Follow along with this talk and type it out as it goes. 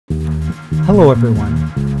Hello everyone.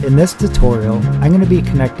 In this tutorial, I'm going to be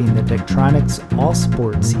connecting the Daktronics All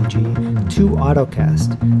Sport CG to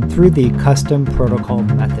AutoCast through the Custom Protocol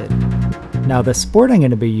method. Now the sport I'm going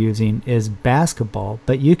to be using is basketball,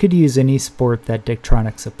 but you could use any sport that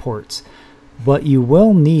Daktronics supports. What you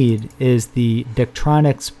will need is the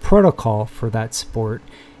Daktronics protocol for that sport,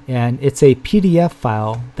 and it's a PDF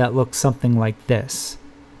file that looks something like this.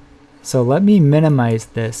 So let me minimize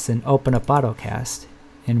this and open up AutoCast,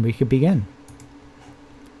 and we could begin.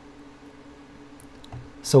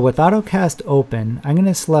 So with AutoCast open, I'm going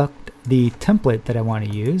to select the template that I want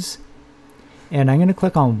to use, and I'm going to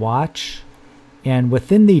click on Watch, and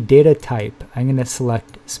within the data type, I'm going to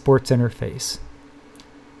select Sports Interface.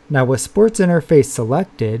 Now with Sports Interface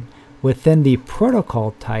selected, within the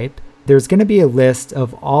protocol type, there's going to be a list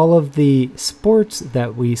of all of the sports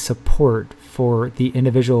that we support for the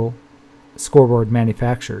individual scoreboard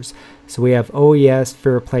manufacturers. So we have OES,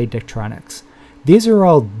 Fairplay, Daktronics. These are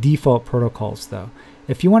all default protocols though.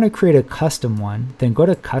 If you want to create a custom one, then go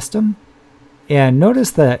to Custom, and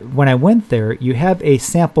notice that when I went there, you have a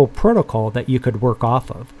sample protocol that you could work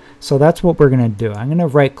off of. So that's what we're going to do. I'm going to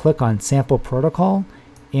right click on Sample Protocol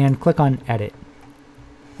and click on Edit.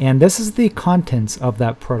 And this is the contents of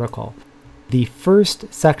that protocol. The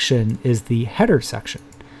first section is the header section.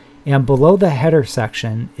 And below the header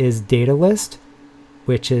section is data list,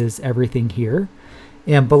 which is everything here.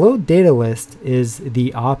 And below data list is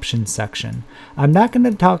the options section. I'm not going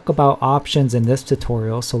to talk about options in this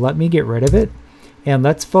tutorial, so let me get rid of it. And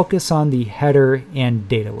let's focus on the header and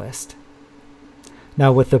data list.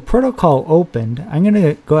 Now with the protocol opened, I'm going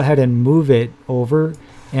to go ahead and move it over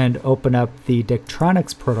and open up the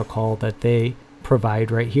Daktronics protocol that they provide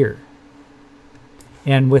right here.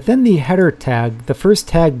 And within the header tag, the first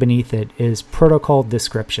tag beneath it is protocol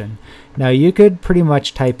description. Now you could pretty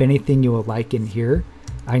much type anything you would like in here.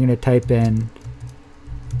 I'm going to type in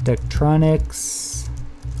Daktronics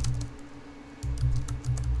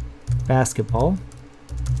basketball.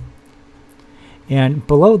 And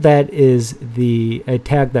below that is a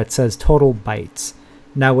tag that says total bytes.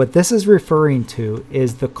 Now what this is referring to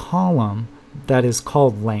is the column that is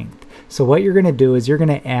called length. So what you're going to do is you're going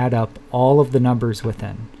to add up all of the numbers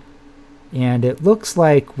within. And it looks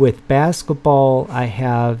like with basketball, I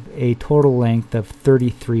have a total length of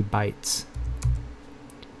 33 bytes.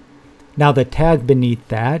 Now the tag beneath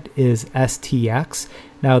that is STX.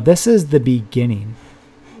 Now this is the beginning.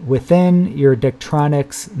 Within your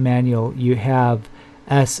Daktronics manual, you have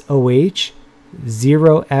SOH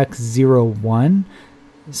 0x01.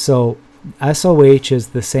 So SOH is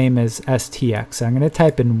the same as STX. So I'm going to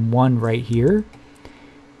type in 1 right here.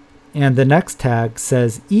 And the next tag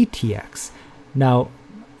says ETX. Now,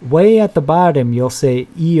 way at the bottom, you'll say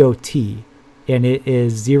EOT, and it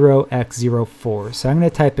is 0x04. So I'm going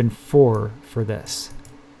to type in 4 for this.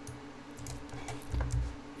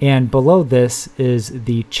 And below this is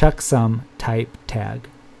the checksum type tag.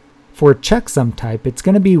 For checksum type, it's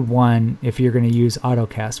going to be 1 if you're going to use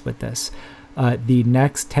AutoCast with this. The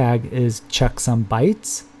next tag is checksum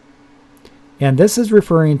bytes. And this is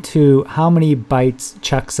referring to how many bytes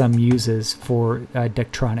checksum uses for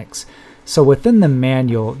Daktronics. So within the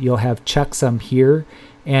manual, you'll have checksum here,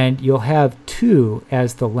 and you'll have 2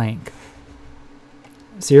 as the length.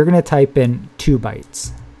 So you're going to type in 2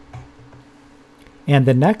 bytes. And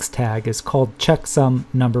the next tag is called checksum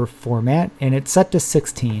number format, and it's set to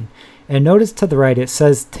 16. And notice to the right, it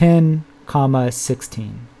says 10,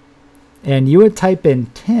 16. And you would type in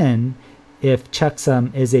 10 if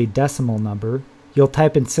checksum is a decimal number. You'll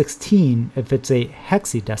type in 16 if it's a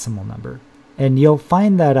hexadecimal number. And you'll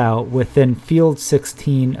find that out within field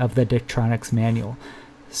 16 of the Daktronics manual.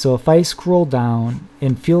 So if I scroll down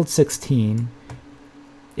in field 16,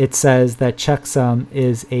 it says that checksum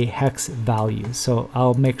is a hex value. So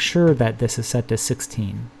I'll make sure that this is set to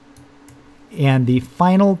 16. And the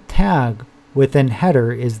final tag within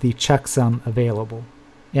header is the checksum available.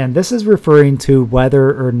 And this is referring to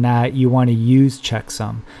whether or not you want to use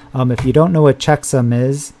checksum. If you don't know what checksum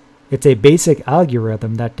is, it's a basic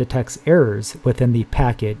algorithm that detects errors within the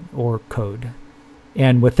packet or code.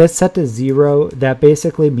 And with this set to 0, that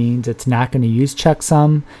basically means it's not going to use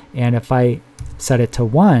checksum. And if I set it to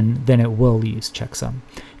 1, then it will use checksum.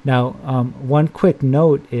 Now, one quick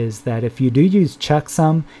note is that if you do use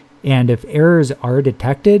checksum, and if errors are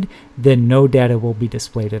detected, then no data will be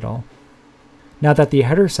displayed at all. Now that the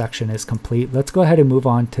header section is complete, let's go ahead and move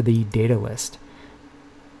on to the data list.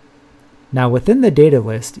 Now within the data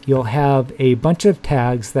list, you'll have a bunch of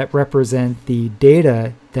tags that represent the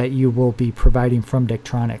data that you will be providing from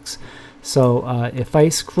Daktronics. So if I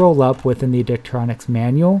scroll up within the Daktronics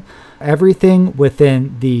manual, everything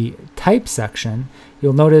within the type section,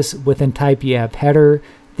 you'll notice within type you have header,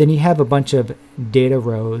 then you have a bunch of data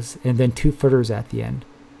rows, and then 2 footers at the end.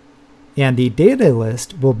 And the data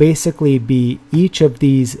list will basically be each of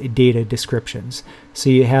these data descriptions. So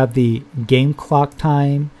you have the game clock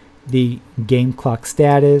time, the game clock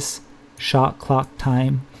status, shot clock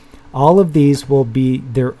time. All of these will be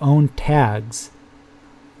their own tags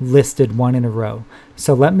listed one in a row.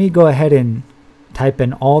 So let me go ahead and type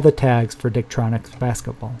in all the tags for Daktronics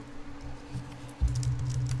basketball.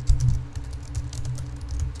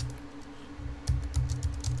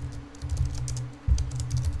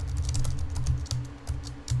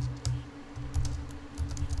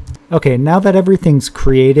 Okay, now that everything's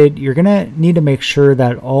created, you're going to need to make sure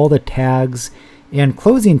that all the tags and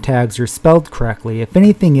closing tags are spelled correctly. If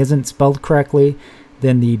anything isn't spelled correctly,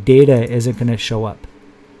 then the data isn't going to show up.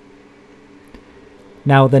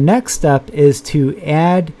 Now the next step is to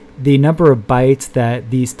add the number of bytes that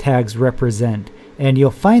these tags represent, and you'll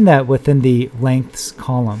find that within the lengths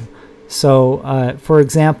column. So for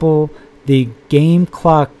example, the game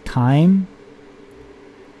clock time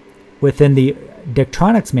within the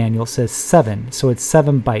Daktronics manual says 7, so it's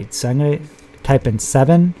 7 bytes. So I'm going to type in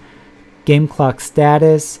 7. Game clock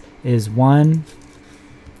status is 1.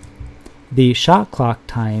 The shot clock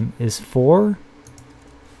time is 4.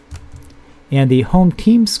 And the home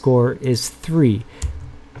team score is 3.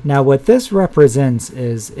 Now what this represents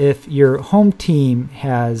is if your home team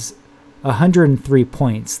has 103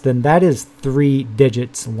 points, then that is 3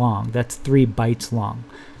 digits long. That's 3 bytes long.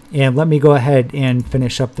 And let me go ahead and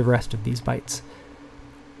finish up the rest of these bytes.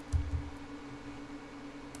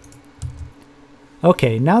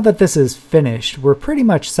 Okay, now that this is finished, we're pretty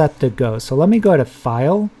much set to go. So let me go to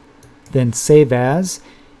File, then Save As,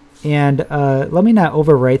 and let me not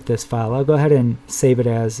overwrite this file. I'll go ahead and save it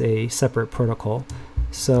as a separate protocol.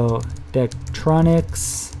 So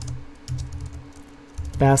Daktronics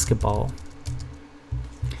Basketball.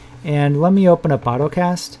 And let me open up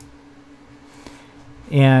AutoCast.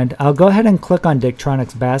 And I'll go ahead and click on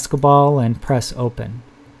Daktronics Basketball and press Open.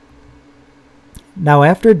 Now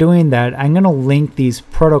after doing that, I'm going to link these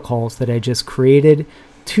protocols that I just created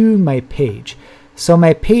to my page. So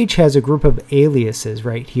my page has a group of aliases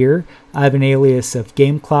right here. I have an alias of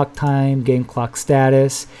game clock time, game clock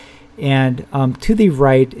status, and to the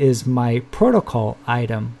right is my protocol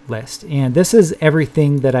item list. And this is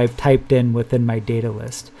everything that I've typed in within my data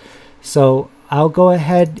list. So I'll go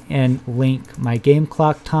ahead and link my game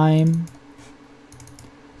clock time,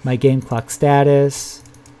 my game clock status,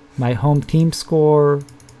 my home team score,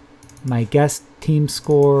 my guest team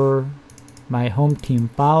score, my home team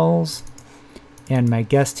fouls, and my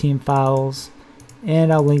guest team fouls,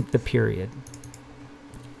 and I'll link the period.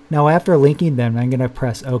 Now after linking them, I'm going to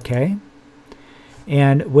press OK.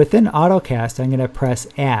 And within AutoCast, I'm going to press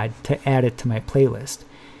Add to add it to my playlist.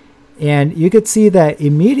 And you could see that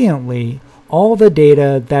immediately all the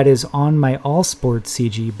data that is on my All Sport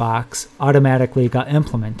CG box automatically got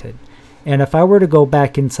implemented. And if I were to go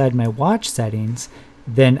back inside my watch settings,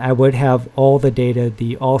 then I would have all the data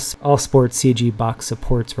the All Sport CG box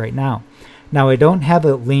supports right now. Now I don't have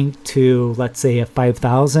it linked to, let's say, a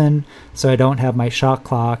 5000, so I don't have my shot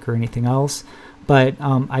clock or anything else, but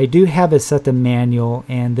I do have it set to manual,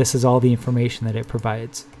 and this is all the information that it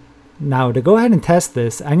provides. Now to go ahead and test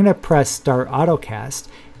this, I'm going to press Start AutoCast,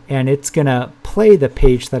 and it's going to play the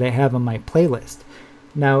page that I have on my playlist.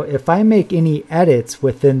 Now if I make any edits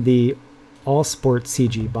within the All Sport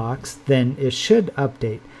CG box, then it should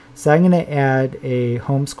update. So I'm going to add a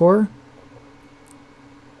home score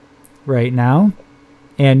right now,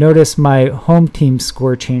 and notice my home team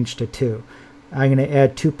score changed to 2. I'm going to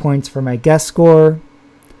add 2 points for my guest score.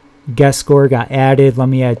 Guest score got added. Let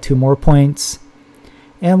me add 2 more points,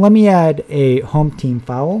 and let me add a home team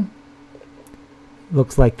foul.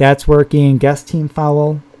 Looks like that's working. Guest team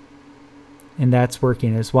foul, and that's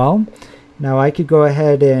working as well. Now I could go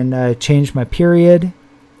ahead and change my period.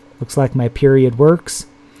 Looks like my period works.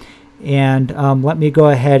 And let me go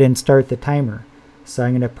ahead and start the timer. So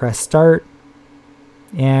I'm going to press Start,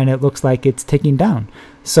 and it looks like it's ticking down.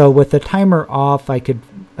 So with the timer off, I could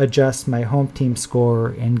adjust my home team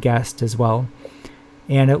score and guest as well.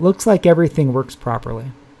 And it looks like everything works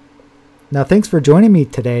properly. Now thanks for joining me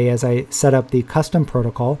today as I set up the custom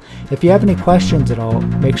protocol. If you have any questions at all,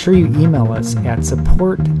 make sure you email us at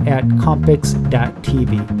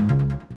support@compix.tv.